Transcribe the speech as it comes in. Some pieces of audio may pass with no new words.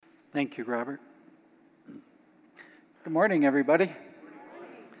Thank you, Robert. Good morning, everybody.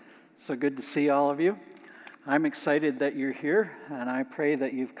 So good to see all of you. I'm excited that you're here, and I pray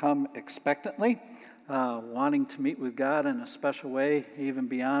that you've come expectantly, wanting to meet with God in a special way, even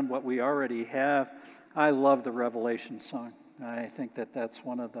beyond what we already have. I love the Revelation song. I think that that's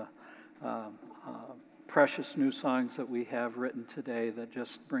one of the precious new songs that we have written today that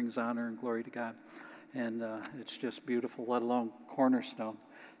just brings honor and glory to God. And it's just beautiful, let alone Cornerstone.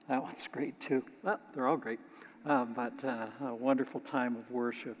 That one's great too. Well, they're all great, but a wonderful time of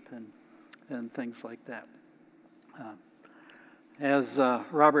worship and things like that. As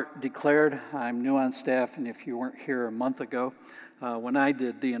Robert declared, I'm new on staff, and if you weren't here a month ago, when I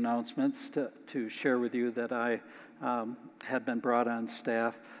did the announcements to share with you that I had been brought on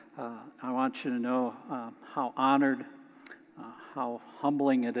staff, I want you to know how honored, how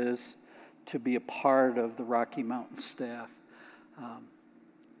humbling it is to be a part of the Rocky Mountain staff.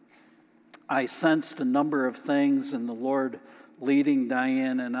 I sensed a number of things in the Lord leading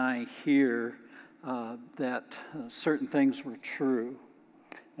Diane and I here that certain things were true.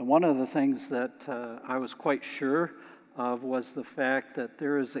 And one of the things that I was quite sure of was the fact that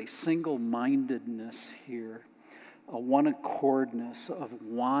there is a single-mindedness here, a one-accordness of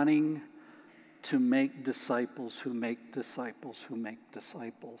wanting to make disciples who make disciples who make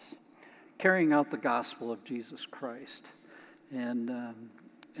disciples, carrying out the gospel of Jesus Christ.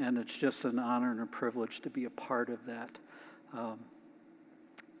 And it's just an honor and a privilege to be a part of that.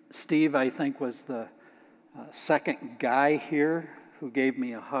 Steve, I think, was the second guy here who gave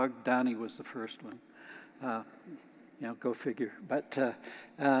me a hug. Donnie was the first one. Go figure. But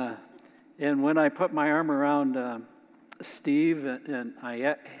and when I put my arm around Steve, and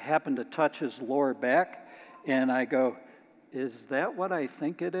I happened to touch his lower back, and I go, "Is that what I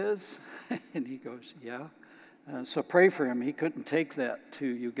think it is?" And he goes, "Yeah." So pray for him. He couldn't take that to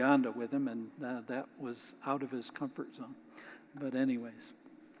Uganda with him, and that was out of his comfort zone. But anyways,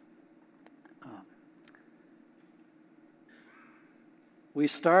 we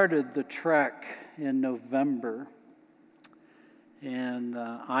started the trek in November, and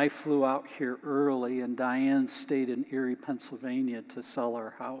I flew out here early, and Diane stayed in Erie, Pennsylvania to sell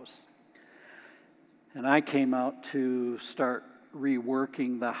our house. And I came out to start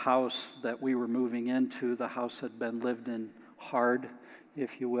reworking the house that we were moving into. The house had been lived in hard,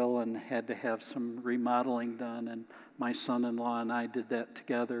 if you will, and had to have some remodeling done, and my son-in-law and I did that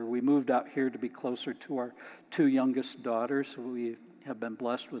together. We moved out here to be closer to our two youngest daughters. We have been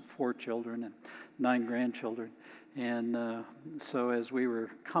blessed with 4 children and 9 grandchildren. And so as we were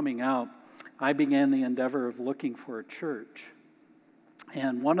coming out, I began the endeavor of looking for a church.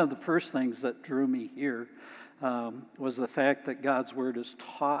 And one of the first things that drew me here was the fact that God's Word is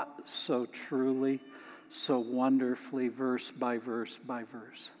taught so truly, so wonderfully, verse by verse by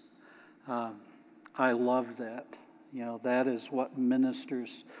verse. I love that. That is what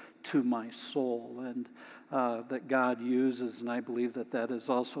ministers to my soul, and that God uses, and I believe that that is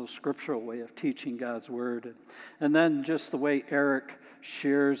also a scriptural way of teaching God's Word. And then just the way Eric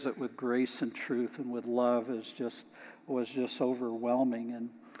shares it with grace and truth and with love was just overwhelming. And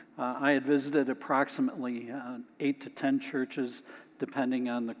I had visited approximately 8 to 10 churches, depending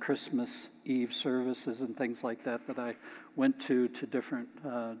on the Christmas Eve services and things like that I went to different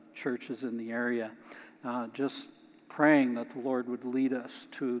churches in the area, just praying that the Lord would lead us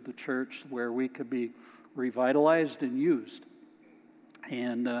to the church where we could be revitalized and used.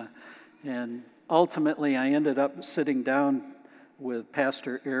 And ultimately, I ended up sitting down with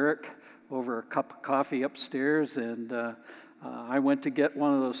Pastor Eric over a cup of coffee upstairs, and I went to get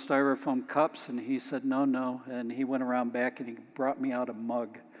one of those styrofoam cups, and he said, no, and he went around back and he brought me out a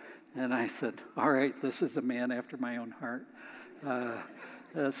mug. And I said, all right, this is a man after my own heart.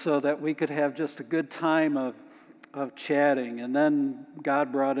 So that we could have just a good time of chatting. And then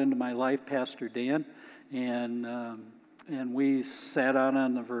God brought into my life Pastor Dan, and we sat out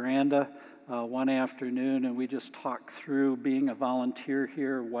on the veranda one afternoon, and we just talked through being a volunteer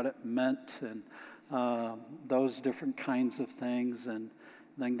here, what it meant, and those different kinds of things. And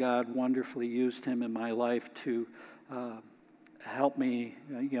then God wonderfully used him in my life to help me,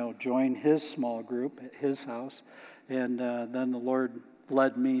 join his small group at his house. And then the Lord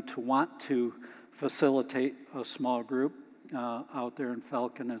led me to want to facilitate a small group out there in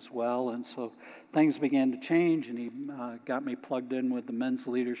Falcon as well. And so things began to change, and he got me plugged in with the men's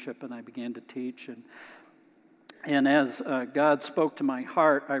leadership, and I began to teach. And as God spoke to my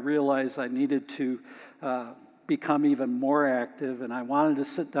heart, I realized I needed to become even more active, and I wanted to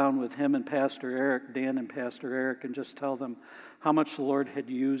sit down with him and Pastor Eric, Dan and Pastor Eric, and just tell them how much the Lord had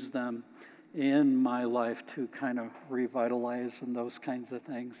used them in my life to kind of revitalize and those kinds of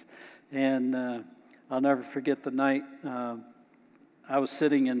things. And I'll never forget the night I was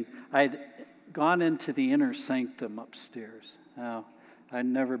sitting in, I'd gone into the inner sanctum upstairs. Now, I'd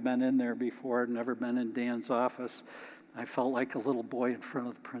never been in there before, I'd never been in Dan's office. I felt like a little boy in front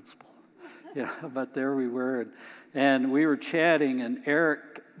of the principal. Yeah, but there we were. And we were chatting, and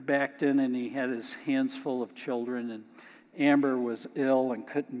Eric backed in, and he had his hands full of children, and Amber was ill and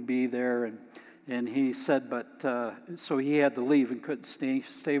couldn't be there. And he said, so he had to leave and couldn't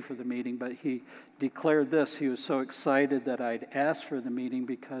stay for the meeting, but he declared this. He was so excited that I'd asked for the meeting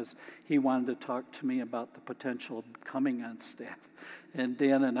because he wanted to talk to me about the potential of coming on staff. And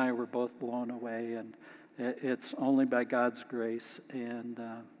Dan and I were both blown away, and it's only by God's grace, and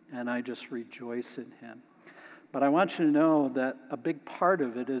I just rejoice in him. But I want you to know that a big part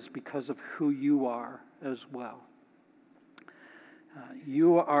of it is because of who you are as well.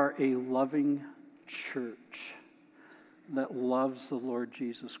 You are a loving church that loves the Lord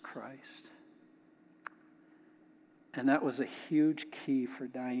Jesus Christ. And that was a huge key for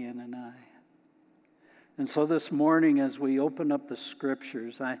Diane and I. And so this morning, as we open up the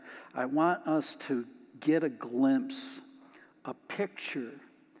scriptures, I want us to get a glimpse, a picture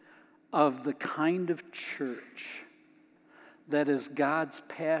of the kind of church that is God's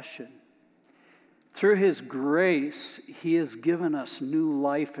passion. Through his grace, he has given us new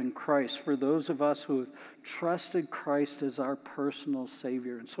life in Christ for those of us who have trusted Christ as our personal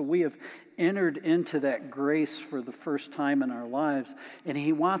Savior. And so we have entered into that grace for the first time in our lives, and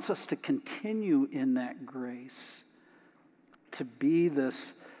he wants us to continue in that grace, to be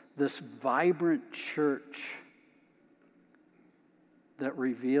this vibrant church that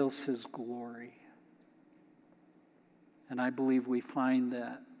reveals his glory. And I believe we find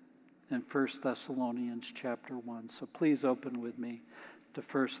that in 1 Thessalonians chapter 1. So please open with me to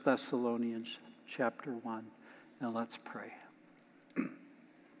 1 Thessalonians chapter 1, and let's pray.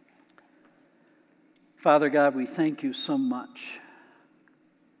 Father God, we thank you so much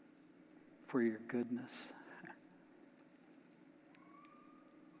for your goodness.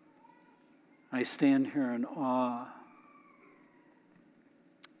 I stand here in awe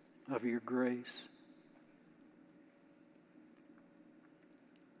of your grace.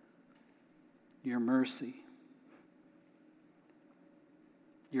 Your mercy,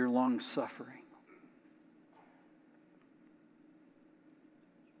 your long-suffering.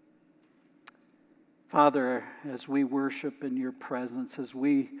 Father, as we worship in your presence, as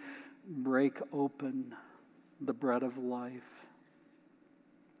we break open the bread of life,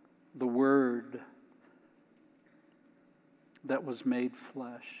 the Word that was made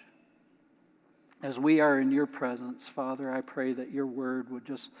flesh, as we are in your presence, Father, I pray that your Word would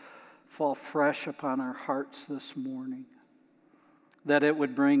just fall fresh upon our hearts this morning, that it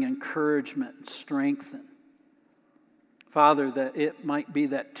would bring encouragement and strengthen. Father, that it might be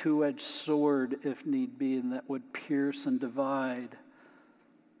that two-edged sword, if need be, and that would pierce and divide,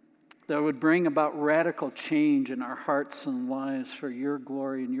 that would bring about radical change in our hearts and lives for your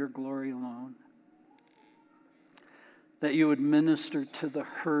glory and your glory alone, that you would minister to the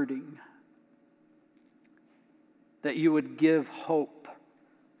hurting, that you would give hope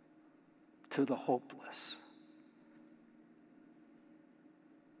to the hopeless.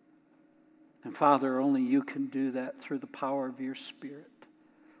 And Father, only you can do that through the power of your Spirit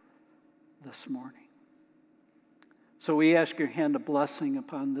this morning. So we ask your hand of blessing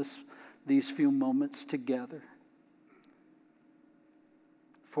upon these few moments together.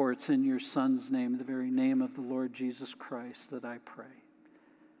 For it's in your Son's name, the very name of the Lord Jesus Christ, that I pray.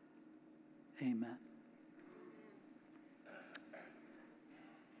 Amen.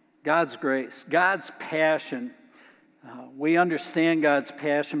 God's grace, God's passion. We understand God's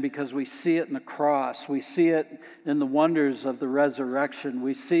passion because we see it in the cross. We see it in the wonders of the resurrection.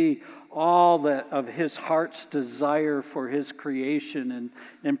 We see all of his heart's desire for his creation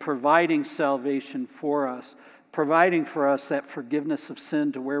and providing salvation for us, providing for us that forgiveness of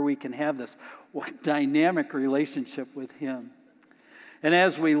sin to where we can have this dynamic relationship with him. And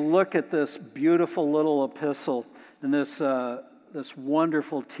as we look at this beautiful little epistle and this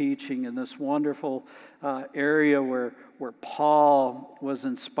wonderful teaching and this wonderful area where Paul was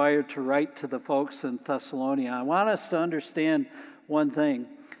inspired to write to the folks in Thessalonica, I want us to understand one thing,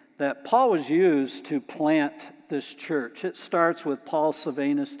 that Paul was used to plant this church. It starts with Paul,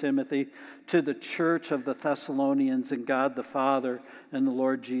 Silvanus, Timothy, to the church of the Thessalonians and God the Father and the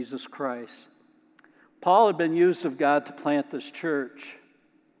Lord Jesus Christ. Paul had been used of God to plant this church.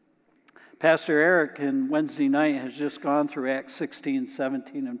 Pastor Eric in Wednesday night has just gone through Acts 16,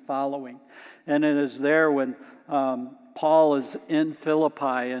 17, and following. And it is there when Paul is in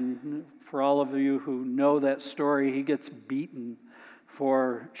Philippi, and for all of you who know that story, he gets beaten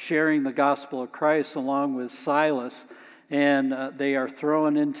for sharing the gospel of Christ along with Silas. And they are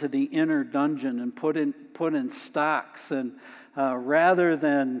thrown into the inner dungeon and put in stocks. And rather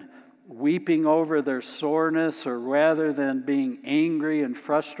than weeping over their soreness, or rather than being angry and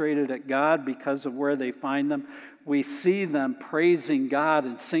frustrated at God because of where they find them, we see them praising God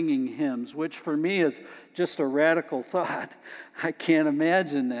and singing hymns, which for me is just a radical thought. I can't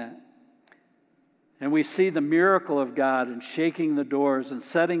imagine that. And we see the miracle of God in shaking the doors and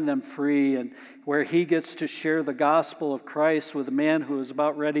setting them free, and where he gets to share the gospel of Christ with a man who is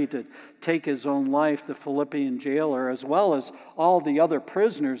about ready to take his own life, the Philippian jailer, as well as all the other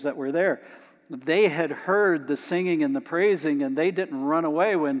prisoners that were there. They had heard the singing and the praising, and they didn't run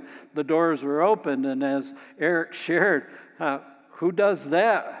away when the doors were opened. And as Eric shared, who does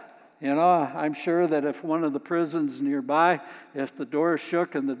that? You know, I'm sure that if one of the prisons nearby, if the door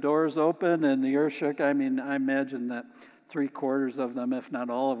shook and the doors opened and the earth shook, I imagine that 3/4 of them, if not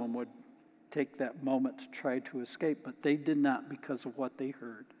all of them, would take that moment to try to escape. But they did not, because of what they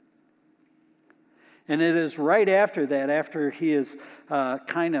heard. And it is right after that, after he is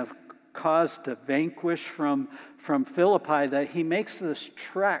kind of caused to vanquish from Philippi, that he makes this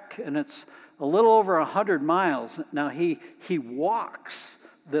trek, and it's a little over 100 miles. Now he walks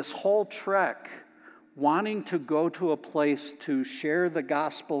this whole trek, wanting to go to a place to share the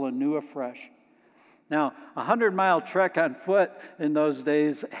gospel anew afresh. Now, a 100-mile trek on foot in those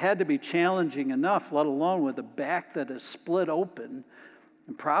days had to be challenging enough, let alone with a back that is split open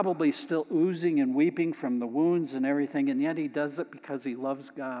and probably still oozing and weeping from the wounds and everything, and yet he does it because he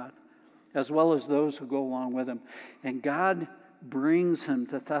loves God, as well as those who go along with him. And God brings him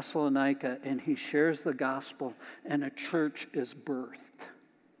to Thessalonica, and he shares the gospel, and a church is birthed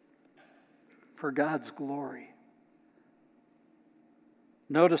for God's glory.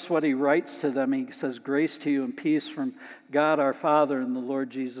 Notice what he writes to them. He says, "Grace to you and peace from God our Father and the Lord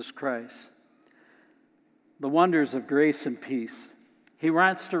Jesus Christ." The wonders of grace and peace. He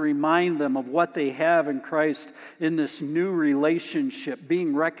wants to remind them of what they have in Christ in this new relationship,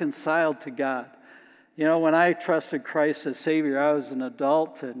 being reconciled to God. You know, when I trusted Christ as Savior, I was an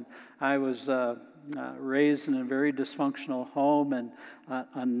adult, and I was raised in a very dysfunctional home, and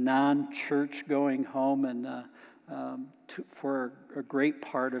a non-church going home, and for a great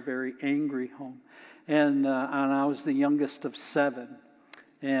part a very angry home. And I was the youngest of 7.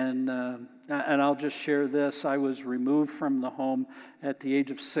 And I'll just share this. I was removed from the home at the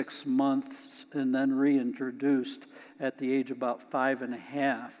age of 6 months, and then reintroduced at the age of about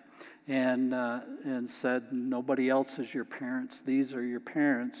 5.5. And said, nobody else is your parents. These are your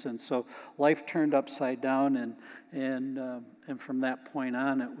parents. And so life turned upside down, and from that point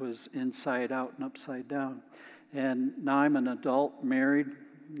on, it was inside out and upside down. And now I'm an adult, married,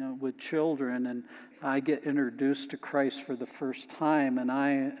 with children, and I get introduced to Christ for the first time, and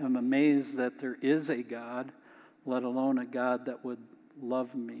I am amazed that there is a God, let alone a God that would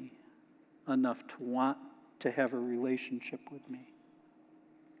love me enough to want to have a relationship with me,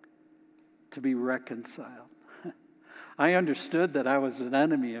 to be reconciled. I understood that I was an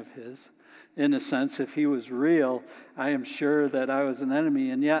enemy of his. In a sense, if he was real, I am sure that I was an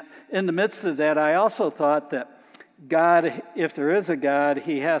enemy. And yet, in the midst of that, I also thought that God, if there is a God,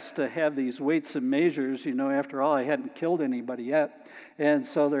 he has to have these weights and measures. You know, after all, I hadn't killed anybody yet. And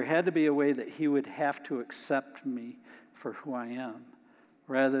so there had to be a way that he would have to accept me for who I am,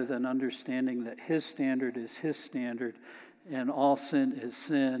 rather than understanding that his standard is his standard, and all sin is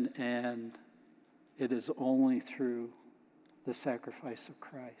sin, and it is only through the sacrifice of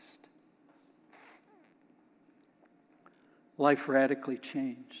Christ. Life radically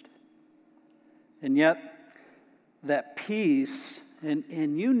changed. And yet, that peace, and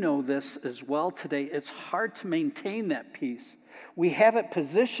you know this as well today, it's hard to maintain that peace. We have it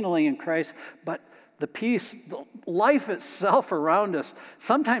positionally in Christ, but the peace, the life itself around us,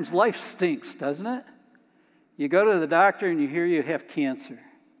 sometimes life stinks, doesn't it? You go to the doctor and you hear you have cancer.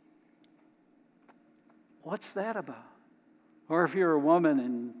 What's that about? Or if you're a woman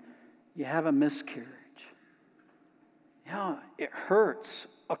and you have a miscarriage. Yeah, it hurts.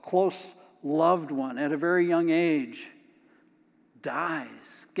 A close loved one at a very young age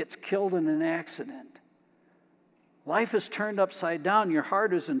dies, gets killed in an accident. Life is turned upside down. Your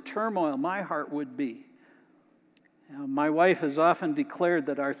heart is in turmoil. My heart would be. My wife has often declared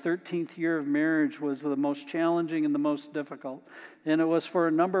that our 13th year of marriage was the most challenging and the most difficult. And it was for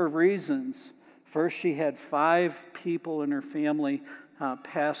a number of reasons. First, she had 5 people in her family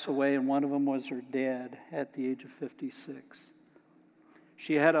pass away, and one of them was her dad at the age of 56.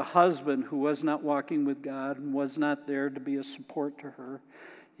 She had a husband who was not walking with God and was not there to be a support to her.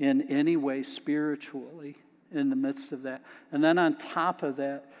 in any way spiritually in the midst of that. And then on top of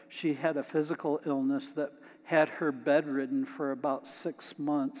that, she had a physical illness that had her bedridden for about 6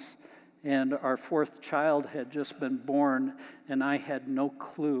 months. And our fourth child had just been born, and I had no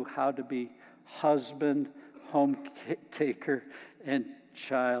clue how to be husband, home taker, and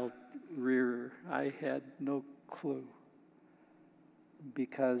child rearer. I had no clue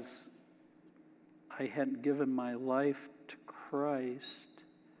because I hadn't given my life to Christ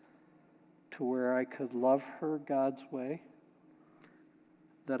to where I could love her God's way,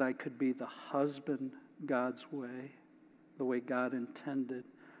 that I could be the husband God's way, the way God intended,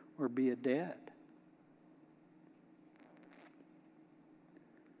 or be a dad.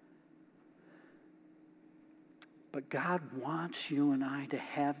 But God wants you and I to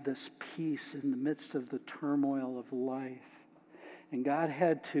have this peace in the midst of the turmoil of life. And God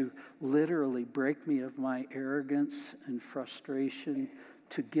had to literally break me of my arrogance and frustration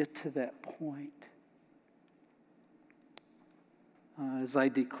to get to that point. As I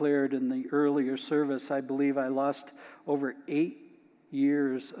declared in the earlier service, I believe I lost over 8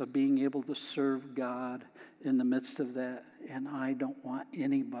 years of being able to serve God in the midst of that. And I don't want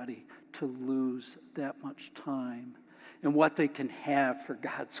anybody to lose that much time and what they can have for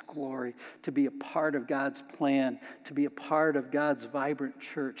God's glory, to be a part of God's plan, to be a part of God's vibrant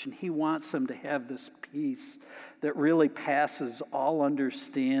church. And He wants them to have this peace that really passes all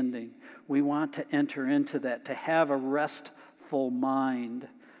understanding. We want to enter into that, to have a restful mind.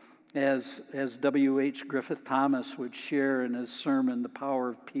 As W.H. Griffith Thomas would share in his sermon, The Power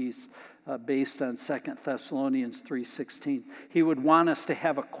of Peace, based on 2 Thessalonians 3:16, he would want us to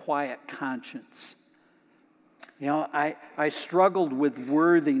have a quiet conscience. You know, I struggled with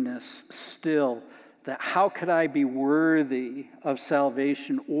worthiness still, that how could I be worthy of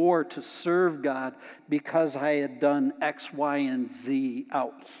salvation or to serve God because I had done X, Y, and Z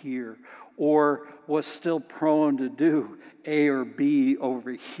out here, or was still prone to do A or B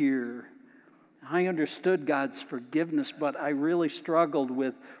over here. I understood God's forgiveness, but I really struggled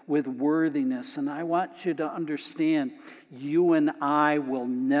with worthiness. And I want you to understand, you and I will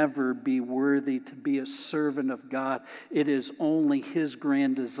never be worthy to be a servant of God. It is only His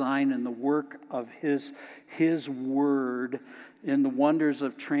grand design and the work of His Word and the wonders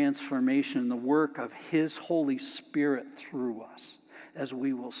of transformation, the work of His Holy Spirit through us, as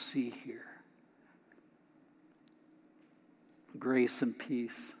we will see here. Grace and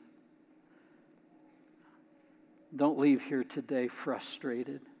peace. Don't leave here today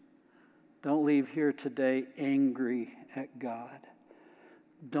frustrated. Don't leave here today angry at God.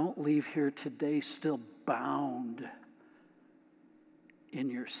 Don't leave here today still bound in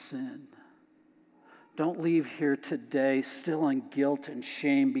your sin. Don't leave here today still in guilt and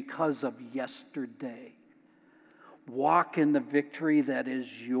shame because of yesterday. Walk in the victory that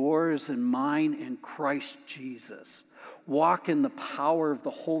is yours and mine in Christ Jesus. Walk in the power of the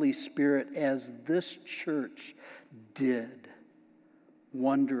Holy Spirit as this church did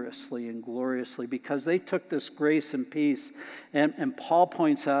wondrously and gloriously, because they took this grace and peace. And Paul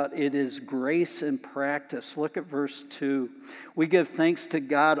points out it is grace in practice. Look at verse 2. We give thanks to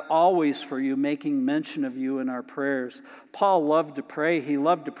God always for you, making mention of you in our prayers. Paul loved to pray. He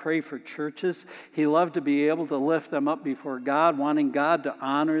loved to pray for churches. He loved to be able to lift them up before God, wanting God to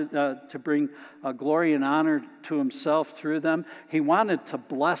honor, to bring glory and honor to himself through them. He wanted to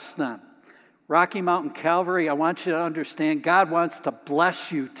bless them. Rocky Mountain Calvary, I want you to understand, God wants to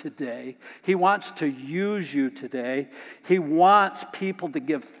bless you today. He wants to use you today. He wants people to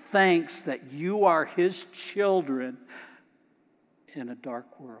give thanks that you are His children in a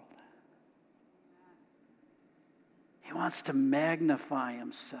dark world. He wants to magnify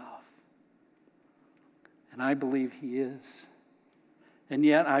Himself. And I believe He is. And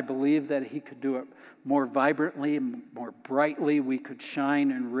yet I believe that He could do it more vibrantly, more brightly. We could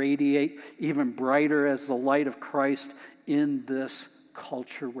shine and radiate even brighter as the light of Christ in this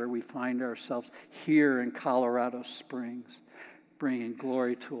culture where we find ourselves here in Colorado Springs, bringing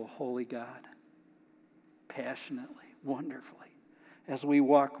glory to a holy God, passionately, wonderfully, as we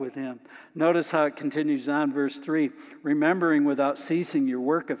walk with Him. Notice how it continues on, verse 3. Remembering without ceasing your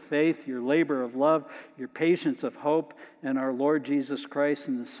work of faith, your labor of love, your patience of hope, and our Lord Jesus Christ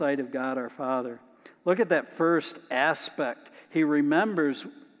in the sight of God our Father. Look at that first aspect. He remembers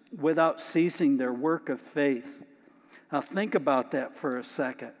without ceasing their work of faith. Now think about that for a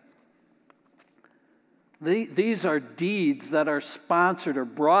second. These are deeds that are sponsored or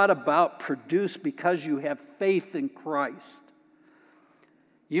brought about, produced because you have faith in Christ.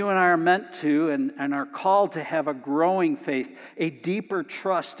 You and I are meant to and are called to have a growing faith, a deeper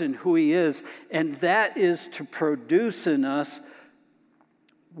trust in who He is, and that is to produce in us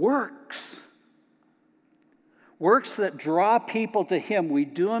Works. Works that draw people to Him. We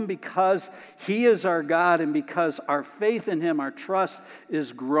do them because He is our God and because our faith in Him, our trust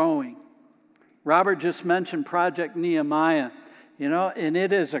is growing. Robert just mentioned Project Nehemiah, and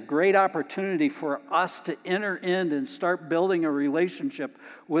it is a great opportunity for us to enter in and start building a relationship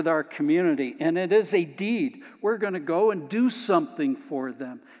with our community. And it is a deed. We're going to go and do something for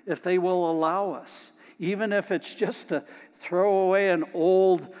them if they will allow us, even if it's just to throw away an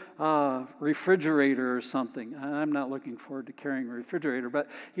old refrigerator or something. I'm not looking forward to carrying a refrigerator, but,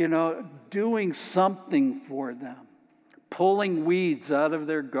 doing something for them, pulling weeds out of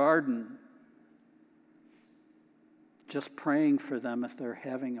their garden, just praying for them if they're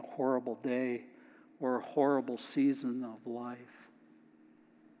having a horrible day or a horrible season of life.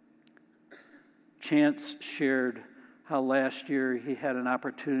 Chance shared how last year he had an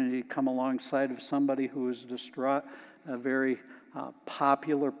opportunity to come alongside of somebody who was distraught, a very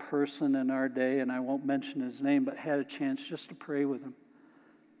popular person in our day, and I won't mention his name, but had a chance just to pray with him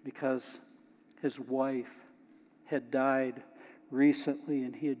because his wife had died recently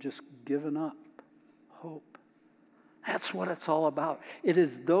and he had just given up hope. That's what it's all about. It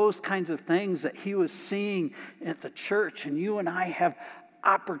is those kinds of things that he was seeing at the church, and you and I have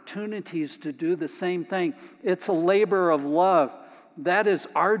opportunities to do the same thing. It's a labor of love. That is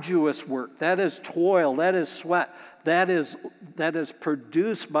arduous work. That is toil. That is sweat. That is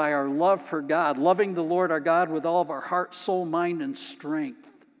produced by our love for God, loving the Lord our God with all of our heart, soul, mind, and strength.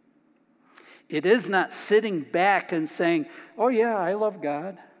 It is not sitting back and saying, oh yeah, I love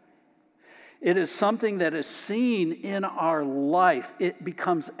God. It is something that is seen in our life. It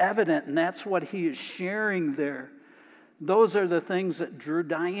becomes evident, and that's what he is sharing there. Those are the things that drew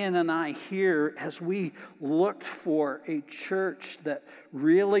Diane and I here as we looked for a church that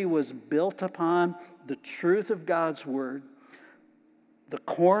really was built upon the truth of God's Word, the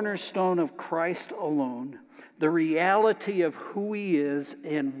cornerstone of Christ alone, the reality of who He is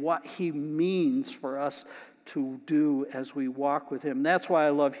and what He means for us to do as we walk with Him. That's why I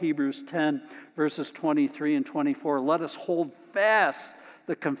love Hebrews 10, verses 23 and 24. Let us hold fast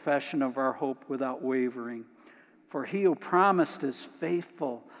the confession of our hope without wavering. For He who promised is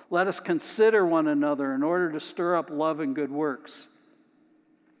faithful. Let us consider one another in order to stir up love and good works.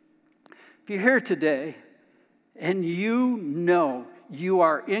 If you're here today and you know you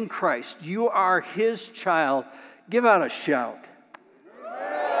are in Christ, you are His child, give out a shout.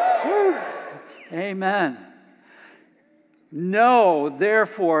 Woo. Amen. Know,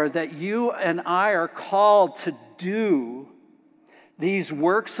 therefore, that you and I are called to do these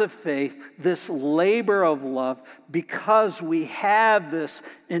works of faith, this labor of love, because we have this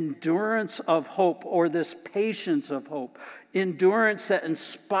endurance of hope or this patience of hope. Endurance that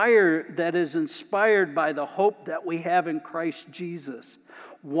is inspired by the hope that we have in Christ Jesus.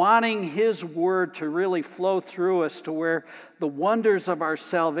 Wanting His Word to really flow through us to where the wonders of our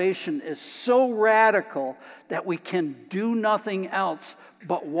salvation is so radical that we can do nothing else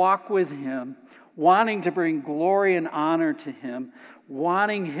but walk with Him, wanting to bring glory and honor to Him,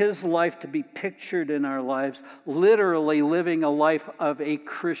 wanting His life to be pictured in our lives, literally living a life of a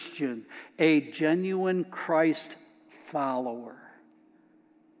Christian, a genuine Christ follower,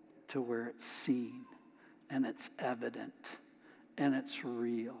 to where it's seen and it's evident and it's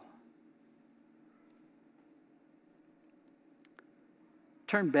real.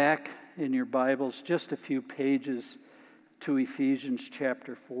 Turn back in your Bibles just a few pages to Ephesians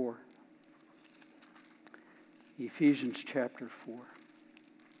chapter 4. Ephesians chapter 4.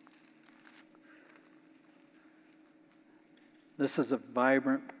 This is a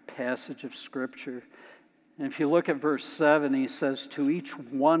vibrant passage of Scripture. And if you look at verse 7, he says, to each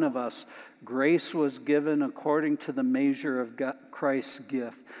one of us, grace was given according to the measure of Christ's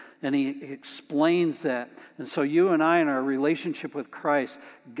gift. And he explains that. And so you and I, in our relationship with Christ,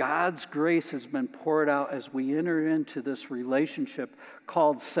 God's grace has been poured out as we enter into this relationship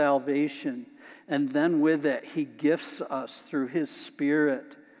called salvation. And then with it, He gifts us through His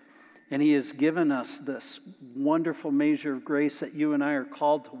Spirit. And He has given us this wonderful measure of grace that you and I are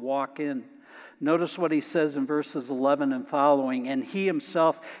called to walk in. Notice what he says in verses 11 and following. And He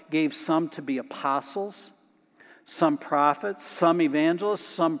Himself gave some to be apostles, some prophets, some evangelists,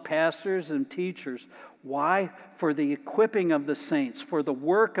 some pastors and teachers. Why? For the equipping of the saints, for the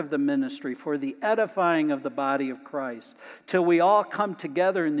work of the ministry, for the edifying of the body of Christ, till we all come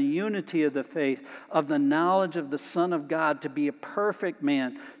together in the unity of the faith, of the knowledge of the Son of God, to be a perfect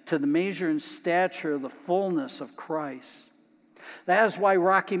man, to the measure and stature of the fullness of Christ. That is why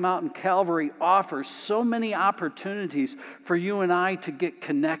Rocky Mountain Calvary offers so many opportunities for you and I to get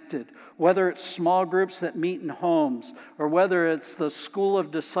connected, whether it's small groups that meet in homes, or whether it's the school of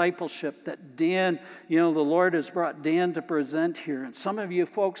discipleship that Dan, the Lord has brought Dan to present here. And some of you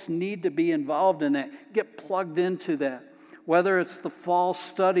folks need to be involved in that. Get plugged into that. Whether it's the fall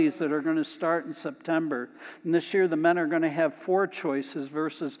studies that are going to start in September. And this year the men are going to have 4 choices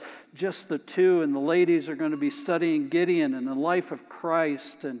versus just the 2. And the ladies are going to be studying Gideon and the life of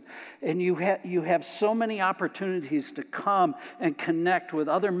Christ. And you have so many opportunities to come and connect with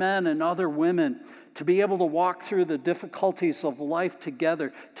other men and other women, to be able to walk through the difficulties of life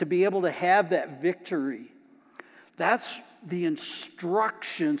together, to be able to have that victory. That's the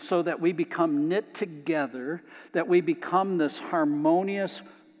instruction so that we become knit together, that we become this harmonious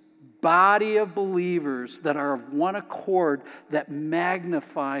body of believers that are of one accord, that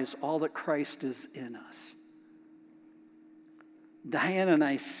magnifies all that Christ is in us. Diane and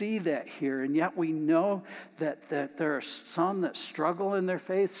I see that here, and yet we know that there are some that struggle in their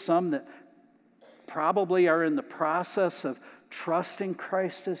faith, some that probably are in the process of trusting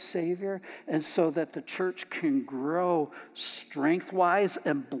Christ as Savior, and so that the church can grow strength-wise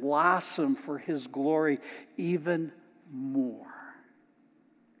and blossom for His glory even more.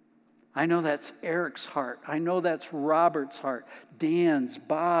 I know that's Eric's heart. I know that's Robert's heart, Dan's,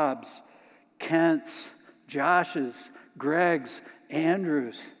 Bob's, Kent's, Josh's, Greg's,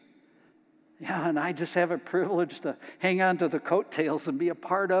 Andrew's. Yeah, and I just have a privilege to hang on to the coattails and be a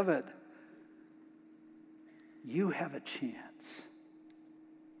part of it. You have a chance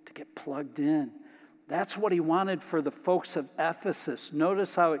to get plugged in. That's what he wanted for the folks of Ephesus.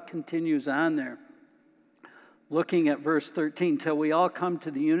 Notice how it continues on there. Looking at verse 13, till we all come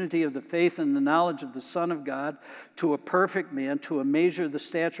to the unity of the faith and the knowledge of the Son of God, to a perfect man, to a measure of the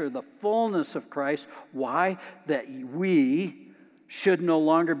stature of the fullness of Christ. Why? That we should no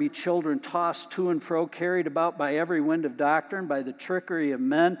longer be children tossed to and fro, carried about by every wind of doctrine, by the trickery of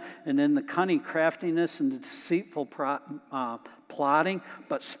men, and in the cunning craftiness and the deceitful plotting,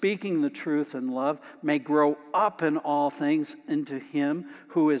 but speaking the truth in love, may grow up in all things into Him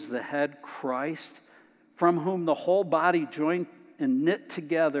who is the head, Christ, from whom the whole body joined and knit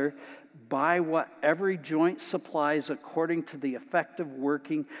together by what every joint supplies, according to the effective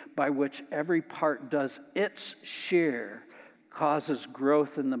working by which every part does its share, causes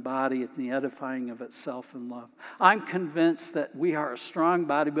growth in the body and the edifying of itself in love. I'm convinced that we are a strong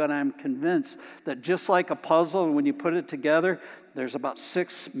body, but I'm convinced that just like a puzzle, and when you put it together, there's about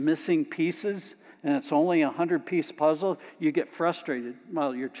 6 missing pieces, and it's only a 100-piece puzzle, you get frustrated.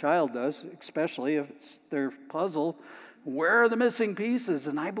 Well, your child does, especially if it's their puzzle. Where are the missing pieces?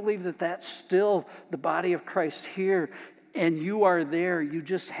 And I believe that that's still the body of Christ here, and you are there. You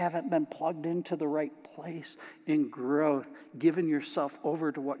just haven't been plugged into the right place in growth, giving yourself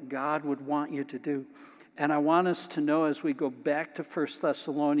over to what God would want you to do. And I want us to know as we go back to 1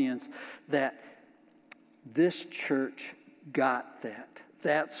 Thessalonians that this church got that.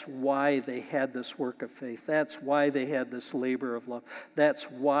 That's why they had this work of faith. That's why they had this labor of love. That's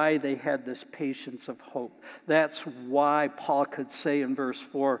why they had this patience of hope. That's why Paul could say in verse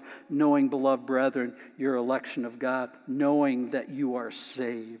 4, knowing, beloved brethren, your election of God, knowing that you are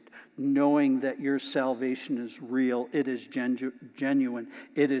saved, knowing that your salvation is real, it is genuine,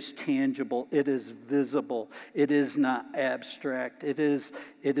 it is tangible, it is visible, it is not abstract, it is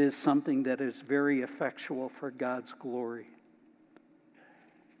something that is very effectual for God's glory.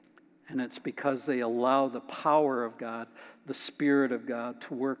 And it's because they allow the power of God, the Spirit of God,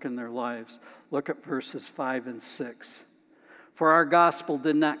 to work in their lives. Look at verses 5 and 6. For our gospel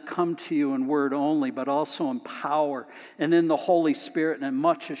did not come to you in word only, but also in power and in the Holy Spirit and in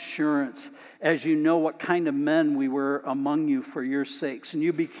much assurance, as you know what kind of men we were among you for your sakes. And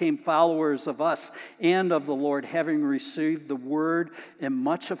you became followers of us and of the Lord, having received the word in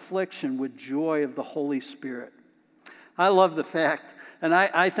much affliction with joy of the Holy Spirit. I love the fact, and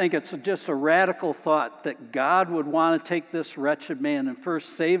I think it's just a radical thought, that God would want to take this wretched man and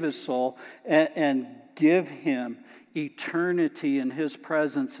first save his soul and give him eternity in His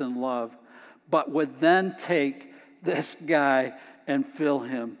presence and love, but would then take this guy and fill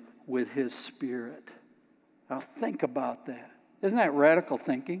him with His Spirit. Now think about that. Isn't that radical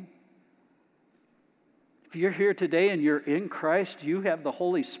thinking? If you're here today and you're in Christ, you have the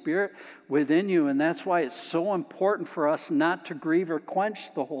Holy Spirit within you, and that's why it's so important for us not to grieve or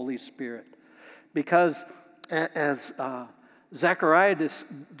quench the Holy Spirit. Because as Zechariah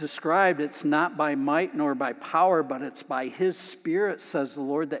described, it's not by might nor by power, but it's by His Spirit, says the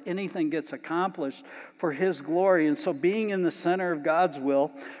Lord, that anything gets accomplished for His glory. And so being in the center of God's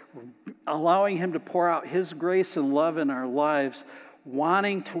will, allowing Him to pour out His grace and love in our lives,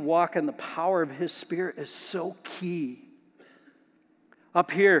 wanting to walk in the power of His Spirit is so key. Up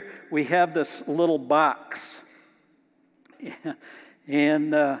here, we have this little box.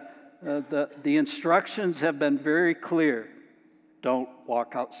 And the instructions have been very clear. Don't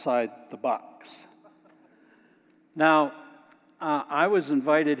walk outside the box. Now, I was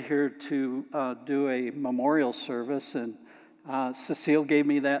invited here to do a memorial service, and Cecile gave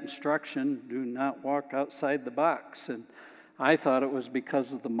me that instruction, do not walk outside the box. And I thought it was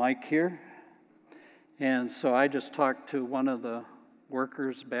because of the mic here. And so I just talked to one of the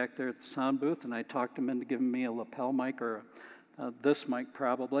workers back there at the sound booth, and I talked him into giving me a lapel mic, or this mic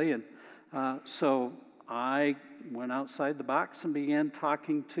probably. And so I went outside the box and began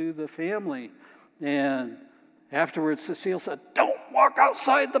talking to the family. And afterwards, Cecile said, "Don't walk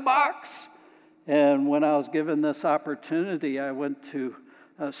outside the box." And when I was given this opportunity, I went to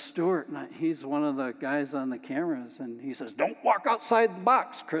Stuart, and he's one of the guys on the cameras, and he says, "Don't walk outside the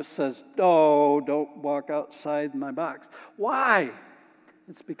box." Chris says, "No, don't walk outside my box." Why?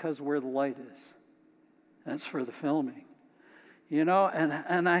 It's because where the light is. That's for the filming. You know,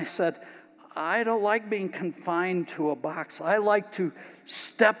 and I said, I don't like being confined to a box. I like to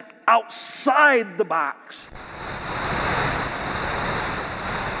step outside the box.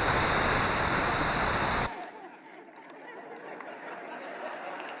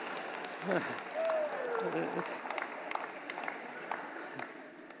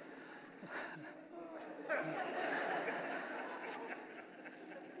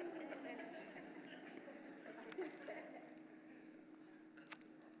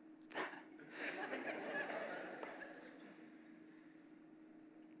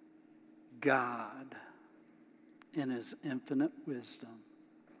 God, in his infinite wisdom,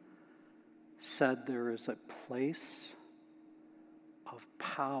 said there is a place of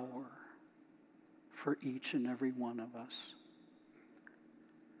power for each and every one of us.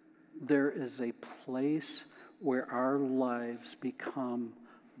 There is a place where our lives become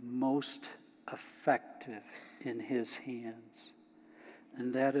most effective in his hands,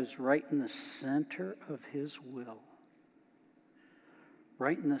 and that is right in the center of his will.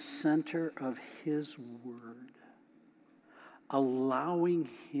 Right in the center of his word, allowing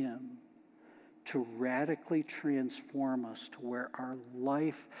him to radically transform us to where our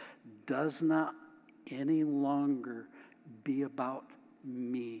life does not any longer be about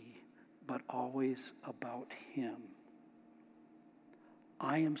me, but always about him.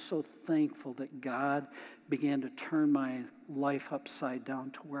 I am so thankful that God began to turn my life upside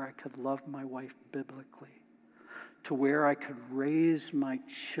down to where I could love my wife biblically, to where I could raise my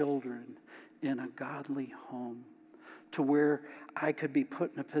children in a godly home, to where I could be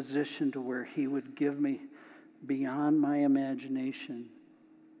put in a position to where he would give me, beyond my imagination,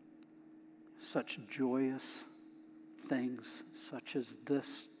 such joyous things such as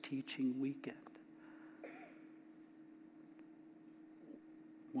this teaching weekend.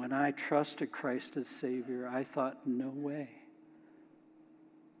 When I trusted Christ as Savior, I thought, no way.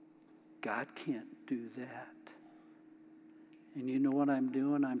 God can't do that. And you know what I'm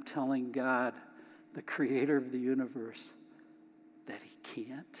doing? I'm telling God, the creator of the universe, that he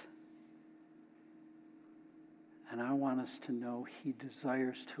can't. And I want us to know he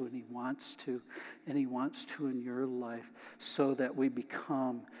desires to, and he wants to in your life, so that we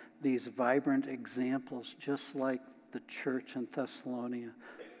become these vibrant examples, just like the church in Thessalonica.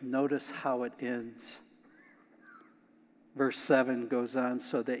 Notice how it ends. Verse 7 goes on,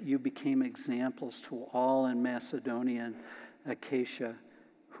 so that you became examples to all in Macedonia and Achaia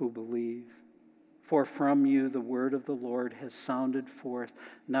who believe. For from you the word of the Lord has sounded forth,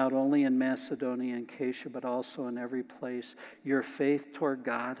 not only in Macedonia and Achaia, but also in every place. Your faith toward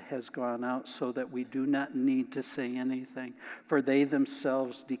God has gone out, so that we do not need to say anything. For they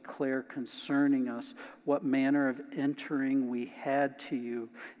themselves declare concerning us what manner of entering we had to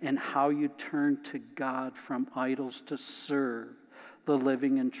you, and how you turned to God from idols to serve the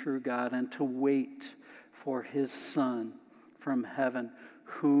living and true God, and to wait for his Son from heaven,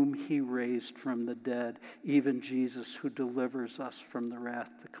 whom he raised from the dead, even Jesus, who delivers us from the wrath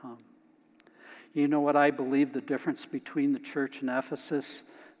to come. You know what I believe the difference between the church in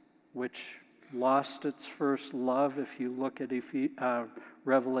Ephesus, which lost its first love, if you look at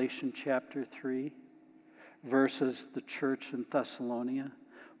Revelation chapter 3, versus the church in Thessalonica,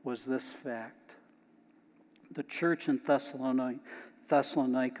 was this fact. The church in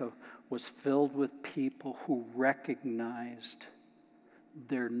Thessalonica was filled with people who recognized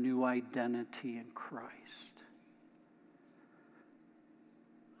their new identity in Christ.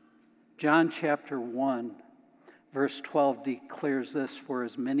 John chapter 1, verse 12 declares this: for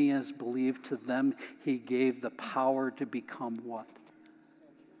as many as believed, to them he gave the power to become what?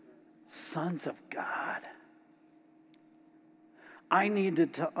 Sons of God. I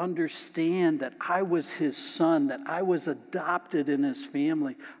needed to understand that I was his son, that I was adopted in his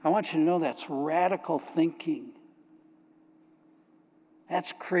family. I want you to know that's radical thinking.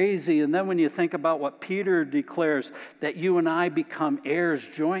 That's crazy. And then when you think about what Peter declares, that you and I become heirs,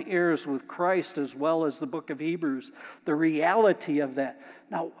 joint heirs with Christ, as well as the book of Hebrews, the reality of that.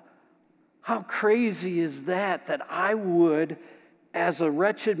 Now, how crazy is that, that I would, as a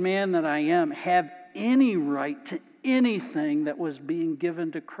wretched man that I am, have any right to anything that was being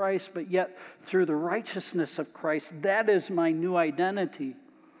given to Christ, but yet through the righteousness of Christ, that is my new identity.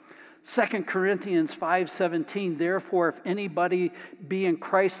 2 Corinthians 5:17, therefore, if anybody be in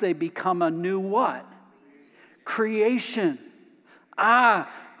Christ, they become a new what? Creation.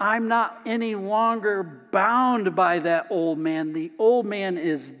 I'm not any longer bound by that old man. The old man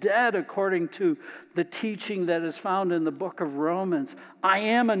is dead according to the teaching that is found in the book of Romans. I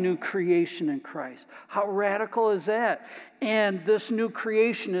am a new creation in Christ. How radical is that? And this new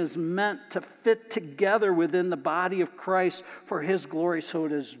creation is meant to fit together within the body of Christ for his glory, so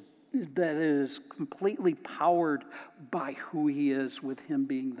it is completely powered by who he is, with him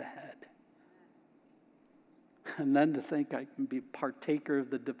being the head. And then to think I can be a partaker of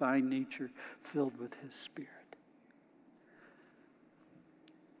the divine nature filled with his Spirit.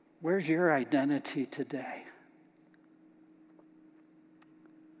 Where's your identity today?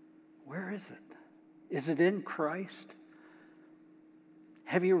 Where is it? Is it in Christ?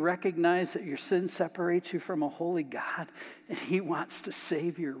 Have you recognized that your sin separates you from a holy God, and he wants to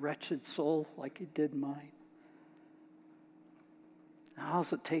save your wretched soul like he did mine? All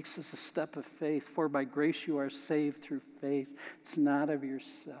it takes is a step of faith. For by grace you are saved through faith. It's not of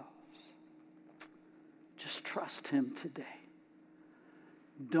yourselves. Just trust him today.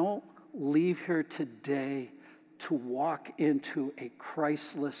 Don't leave here today to walk into a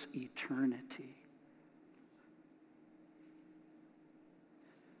Christless eternity.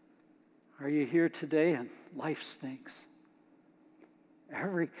 Are you here today and life stinks?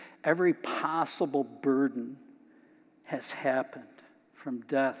 Every possible burden has happened, from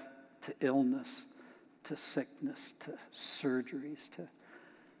death to illness to sickness to surgeries to...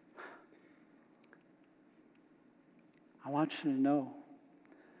 I want you to know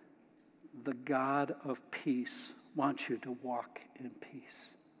the God of peace wants you to walk in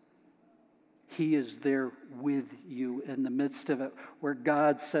peace. He is there with you in the midst of it, where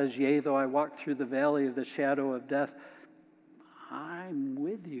God says, yea, though I walk through the valley of the shadow of death, I'm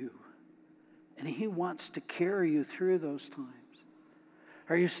with you. And he wants to carry you through those times.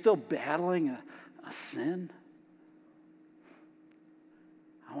 Are you still battling a sin?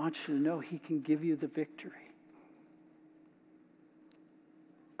 I want you to know he can give you the victory.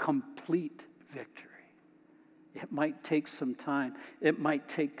 Complete victory. It might take some time. It might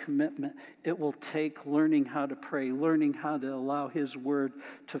take commitment. It will take learning how to pray, learning how to allow his word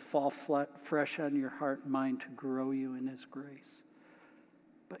to fall fresh on your heart and mind, to grow you in his grace.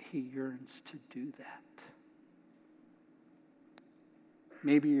 But he yearns to do that.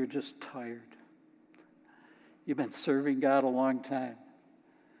 Maybe you're just tired. You've been serving God a long time.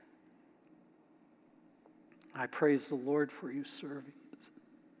 I praise the Lord for you serving.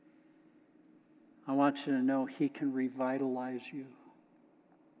 I want you to know he can revitalize you.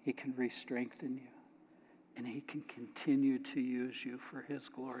 He can re-strengthen you. And he can continue to use you for his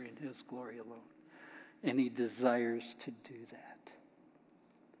glory and his glory alone. And he desires to do that.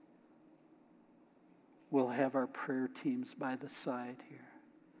 We'll have our prayer teams by the side here.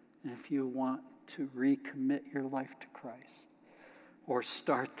 And if you want to recommit your life to Christ, or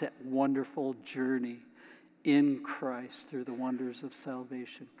start that wonderful journey in Christ through the wonders of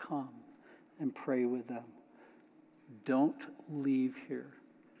salvation, come and pray with them. Don't leave here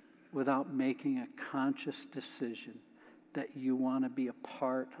without making a conscious decision that you want to be a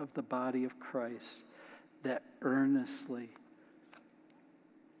part of the body of Christ that earnestly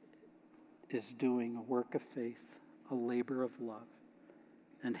is doing a work of faith, a labor of love,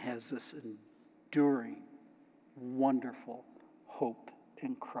 and has this enduring, wonderful hope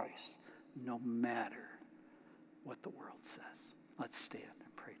in Christ, no matter what the world says. Let's stand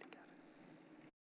and pray together.